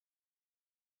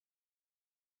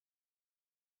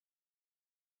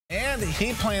And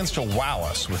he plans to wow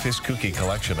us with his kooky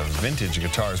collection of vintage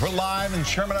guitars. We're live in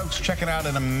Sherman Oaks checking out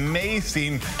an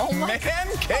amazing man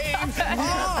cave.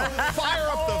 Oh, fire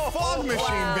up the fog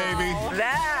machine, baby.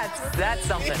 That's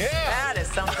something. Yeah. That is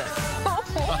something. Oh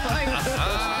my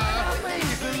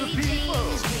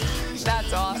goodness.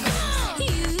 That's awesome.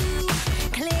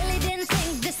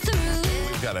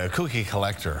 We've got a kooky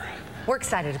collector. We're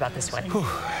excited about this one.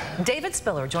 David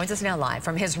Spiller joins us now live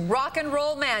from his rock and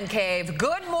roll man cave.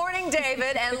 Good morning,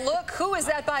 David. And look, who is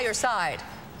that by your side?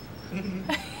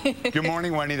 Good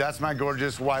morning, Wendy. That's my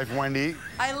gorgeous wife, Wendy.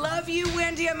 I love you,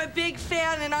 Wendy. I'm a big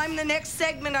fan, and I'm the next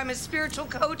segment. I'm a spiritual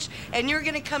coach, and you're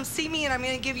going to come see me, and I'm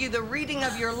going to give you the reading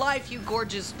of your life, you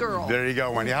gorgeous girl. There you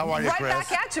go, Wendy. How are you, Right Chris?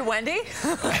 back at you, Wendy.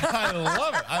 I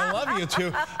love it. I love you,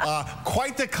 too.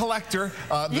 Quite the collector.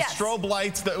 The Yes. strobe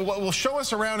lights that will show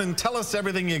us around and tell us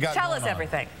everything you got Tell going us on.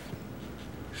 everything.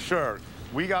 Sure.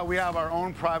 We have our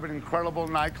own private, incredible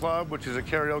nightclub, which is a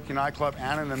karaoke nightclub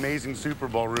and an amazing Super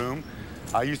Bowl room.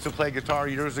 I used to play guitar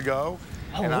years ago,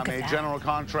 and I'm a general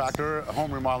contractor, a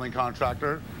home remodeling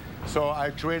contractor. So I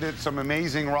created some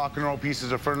amazing rock and roll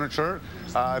pieces of furniture.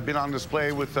 I've been on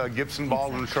display with Gibson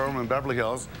Baldwin Showroom in Beverly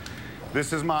Hills.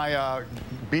 This is my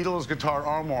Beatles guitar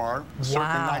armoire, circa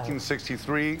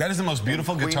 1963. That is the most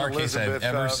beautiful guitar Queen case I've Elizabeth,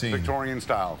 ever seen. Victorian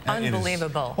style.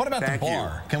 Unbelievable. What about Thank the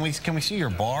bar? Can we see your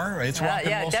bar? It's rock and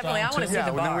yeah, roll definitely. style I want to too? see Yeah,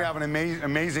 the well, then bar. we have an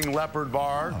amazing leopard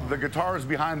bar. The guitars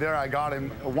behind there I got in,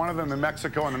 one of them in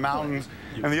Mexico in the mountains,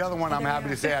 and the other one I'm happy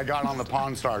to say I got on the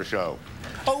Pawn Star show.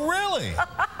 Oh, really? We've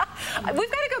got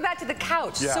to go back to the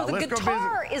couch. Yeah, So the let's go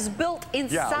guitar is built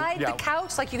inside the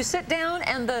couch, like you sit down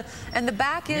and the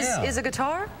back is a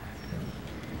guitar?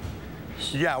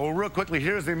 Yeah, well, real quickly,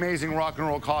 here's the amazing rock and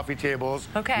roll coffee tables,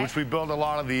 which we build a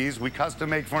lot of these. We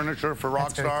custom make furniture for rock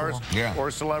stars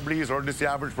or celebrities or just the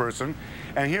average person.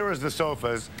 And here is the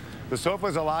sofas. The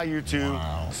sofas allow you to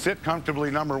sit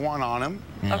comfortably, number one, on them.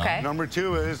 Number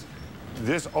two is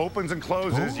this opens and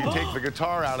closes. You take the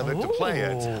guitar out of it to play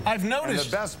it. I've noticed.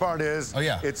 And the best part is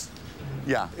it's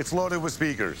loaded with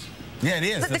speakers. Yeah, it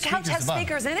is. The couch has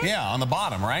speakers in it? Yeah, on the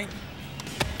bottom, right?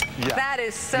 Yeah. That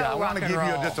is so rock and roll.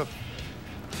 I want to give you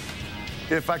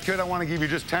if I could, I want to give you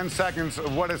just 10 seconds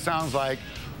of what it sounds like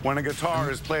when a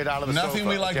guitar is played out of the sofa. Nothing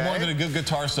we like more than a good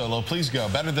guitar solo. Please go.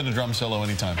 Better than a drum solo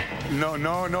anytime.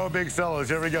 No big solos.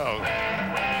 Here we go.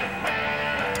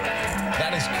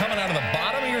 That is coming out of the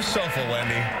bottom of your sofa,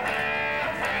 Wendy.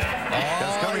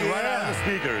 That's coming right out of the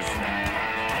speakers.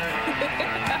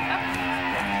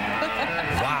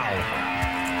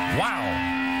 Wow.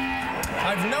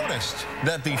 I've noticed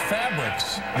that the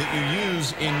fabrics that you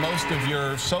use in most of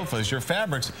your sofas, your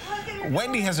fabrics,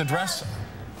 Wendy has a dress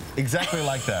exactly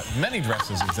like that. Many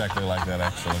dresses exactly like that,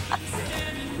 actually.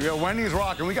 Yeah, Wendy's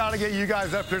rocking. We got to get you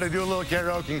guys up here to do a little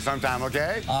karaoke sometime,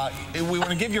 okay? We want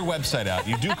to give your website out.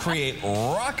 You do create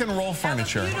rock and roll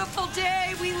furniture. Have a beautiful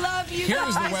day. We love you.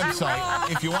 Here's the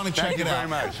website if you want to check it out. Thank you very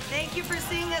much. Thank you for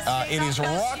seeing us. It is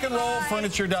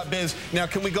Rockandrollfurniture.biz. Now,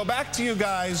 can we go back to you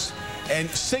guys and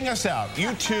sing us out?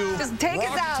 You two. Just take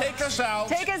us out. Take us out.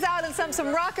 Take us out in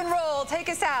some rock and roll. Take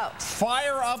us out.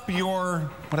 Fire up your,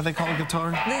 what do they call a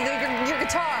guitar? Your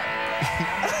guitar.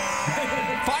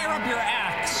 Fire up your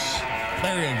axe.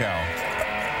 There you go.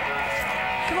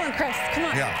 Come on, Chris. Come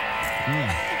on. Yeah.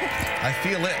 I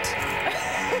feel it.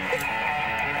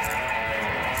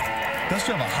 Does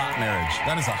you have a hot marriage?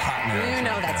 That is a hot marriage. You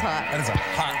know right that's there. hot. That is a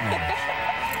hot marriage.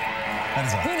 That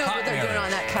is a Who knows hot what they're doing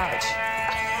on that couch?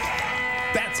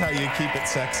 That's how you keep it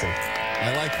sexy.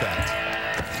 I like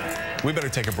that. We better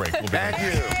take a break. We'll be back.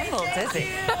 Thank you. I'm a little dizzy.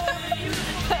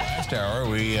 Last hour,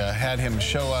 we had him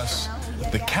show us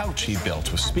the couch he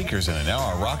built with speakers in it. Now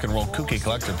our rock and roll kooky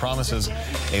collector promises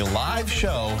a live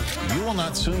show you will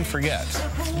not soon forget.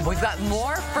 We've got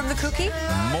more from the kooky?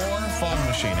 More fog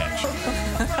machine action.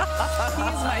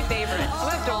 He's my favorite. I'm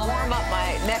going to have to warm up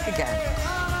my neck again.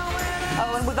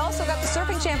 Oh, and we've also got the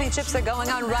surfing championships that are going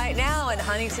on right now in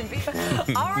Huntington Beach.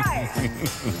 All right.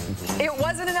 It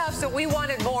wasn't enough, so we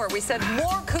wanted more. We said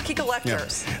more kooky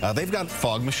collectors. Yeah. They've got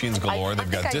fog machines galore.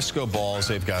 They've got disco balls.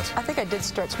 They've got I think I did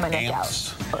stretch my neck out.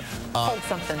 Hold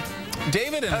something.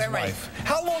 David and his wife,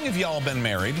 how long have y'all been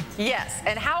married? Yes,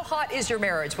 and how hot is your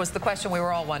marriage was the question we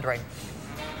were all wondering.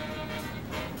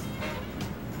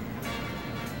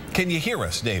 Can you hear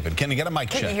us, David? Can you get a mic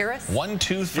check? Can you hear us? 1,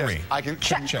 2, 3. Yes, I can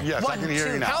check. Yes, I can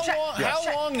hear you now.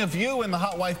 How long have you and the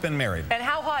hot wife been married? And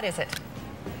how hot is it?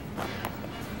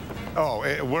 Oh,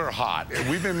 we're hot.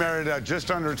 We've been married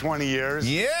just under 20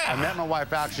 years. Yeah. I met my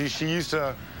wife, actually. She used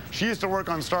to She used to work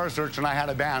on Star Search, and I had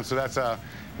a band, so that's a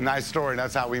nice story.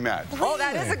 That's how we met. Oh,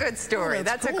 that is a good story. Oh,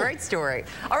 that's cool. a great story.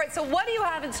 All right, so what do you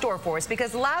have in store for us?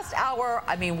 Because last hour,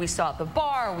 I mean, we saw the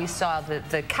bar, we saw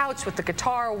the couch with the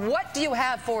guitar. What do you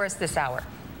have for us this hour?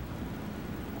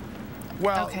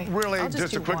 Well, really,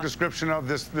 just a quick one. description of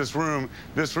this room.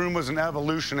 This room was an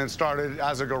evolution. It started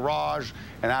as a garage,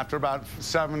 and after about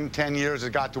 7-10 years,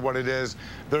 it got to what it is.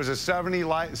 There's a 70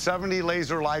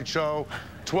 laser light show,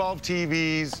 12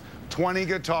 TVs, 20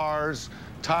 guitars,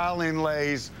 tile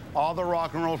inlays, all the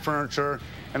rock and roll furniture.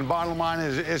 And bottom line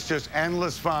is, it's just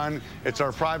endless fun. It's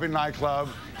our private nightclub,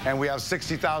 and we have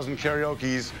 60,000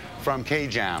 karaoke's from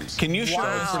K-Jams. Can you show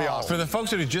us, pretty awesome. for the folks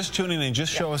that are just tuning in,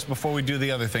 just show us before we do the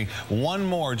other thing, one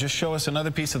more, just show us another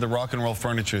piece of the rock and roll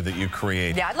furniture that you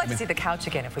create. Yeah, I'd like to see the couch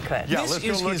again if we could. Yeah, This let's go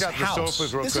is look his at the house.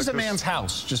 sofas real quick. This is a man's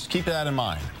house. Just keep that in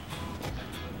mind.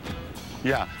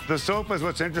 Yeah, the sofas,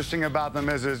 what's interesting about them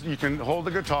is you can hold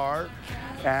the guitar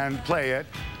and play it,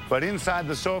 but inside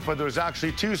the sofa, there's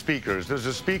actually 2 speakers. There's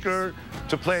a speaker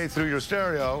to play through your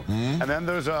stereo, and then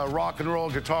there's a rock and roll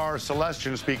guitar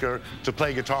Celestion speaker to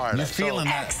play guitar. You're feeling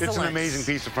that. It's an amazing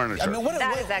piece of furniture. I mean,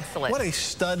 That is excellent. What a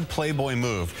stud Playboy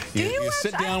move. You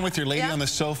sit down with your lady on the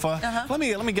sofa. Let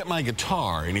me get my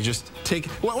guitar, and you just take.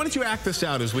 Why don't you act this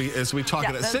out as we talk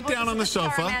about it? Sit down on the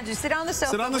sofa. Sit on the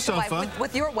sofa. Sit on the sofa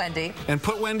with your Wendy. and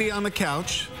put Wendy on the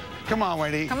couch. Come on,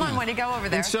 Wendy. Come on, Wendy, go over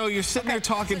there. And so you're sitting there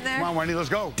talking. Come on, Wendy, let's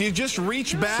go. Do you just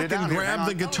reach back and grab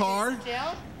the guitar?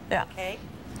 Yeah. Okay.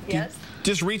 Yes.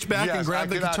 Just reach back and grab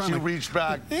the guitar. I could actually reach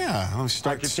back. Yeah, I'll I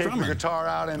start could take strumming. the guitar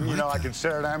out, and you know, I could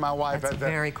stare at my wife That's at the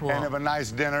very cool. end of a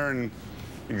nice dinner, and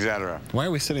etc. Why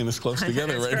are we sitting this close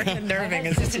together right now? Unnerving.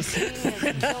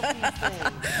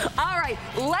 All right,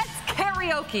 let's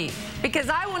karaoke, because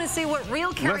I want to see what real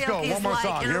Let's go. karaoke One is more like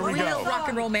song. in a Here we real go. rock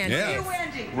and roll man. Yeah.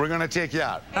 Wendy. We're gonna take you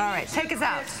out. All right, take us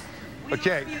out.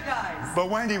 Okay. You guys. But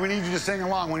Wendy, we need you to sing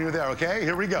along when you're there. Okay?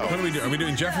 Here we go. What are we doing? Are we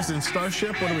doing Jefferson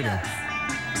Starship? What are we doing?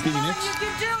 Stevie You Nicks?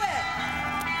 can do it.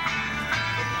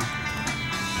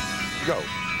 Go.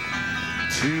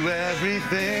 To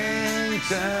everything,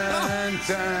 turn,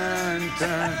 turn,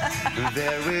 turn.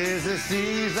 There is a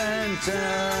season,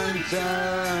 turn,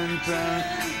 turn, turn.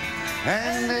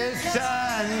 And there's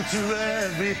time to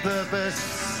every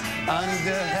purpose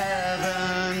under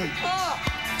heaven.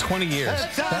 20 years.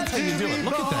 That's how you do it.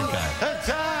 Look at that guy. A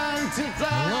time to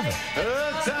plant. I love it. A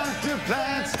time to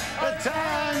plant. A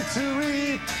time to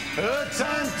reap. A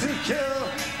time to kill.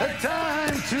 A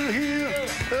time to heal.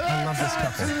 I love this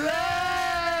couple.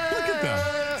 Look at them.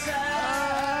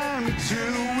 Time to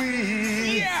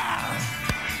weep. Yeah!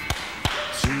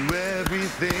 To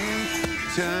everything,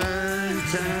 turn,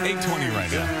 turn. 8:20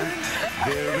 right now.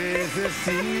 There is a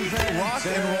season.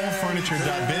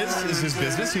 Rockandrollfurniture.biz is his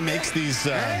business. He makes these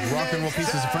rock and roll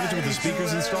pieces of furniture with the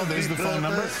speakers installed. There's the phone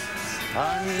number.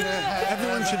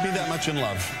 Everyone should be that much in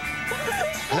love.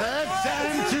 A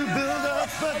time to build up,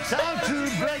 a time to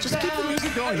break Just keep the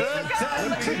music going. A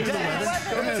time to dance.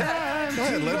 Go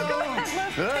ahead, let it go.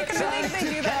 They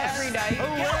do that every night.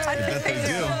 I bet they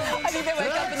do. I think they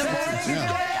wake up in the morning.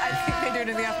 Yeah. I think they do it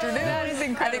in the afternoon. That is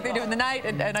incredible. I think they do it in the night,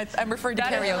 and I'm referring to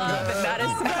karaoke. That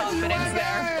is some confidence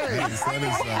there. That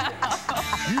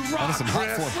is some hot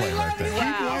foreplay right there.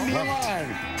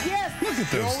 Yes. Look at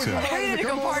those two. Ready to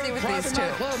go party with these two. All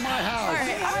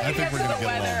right, I I think we're going to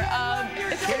get along.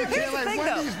 Here's the thing, though.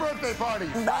 Wendy's birthday party.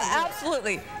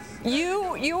 Absolutely.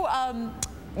 You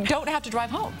don't have to drive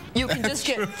home. You can just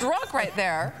get drunk right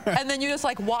there, and then you just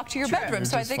like walk to your bedroom.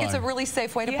 So I think it's a really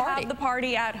safe way to You party. have the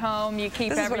party at home. You keep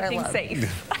This is what I everything love. safe.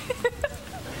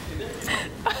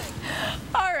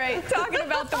 All right, talking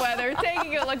about the weather,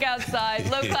 taking a look outside,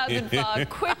 low clouds and fog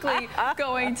quickly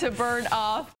going to burn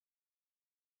off.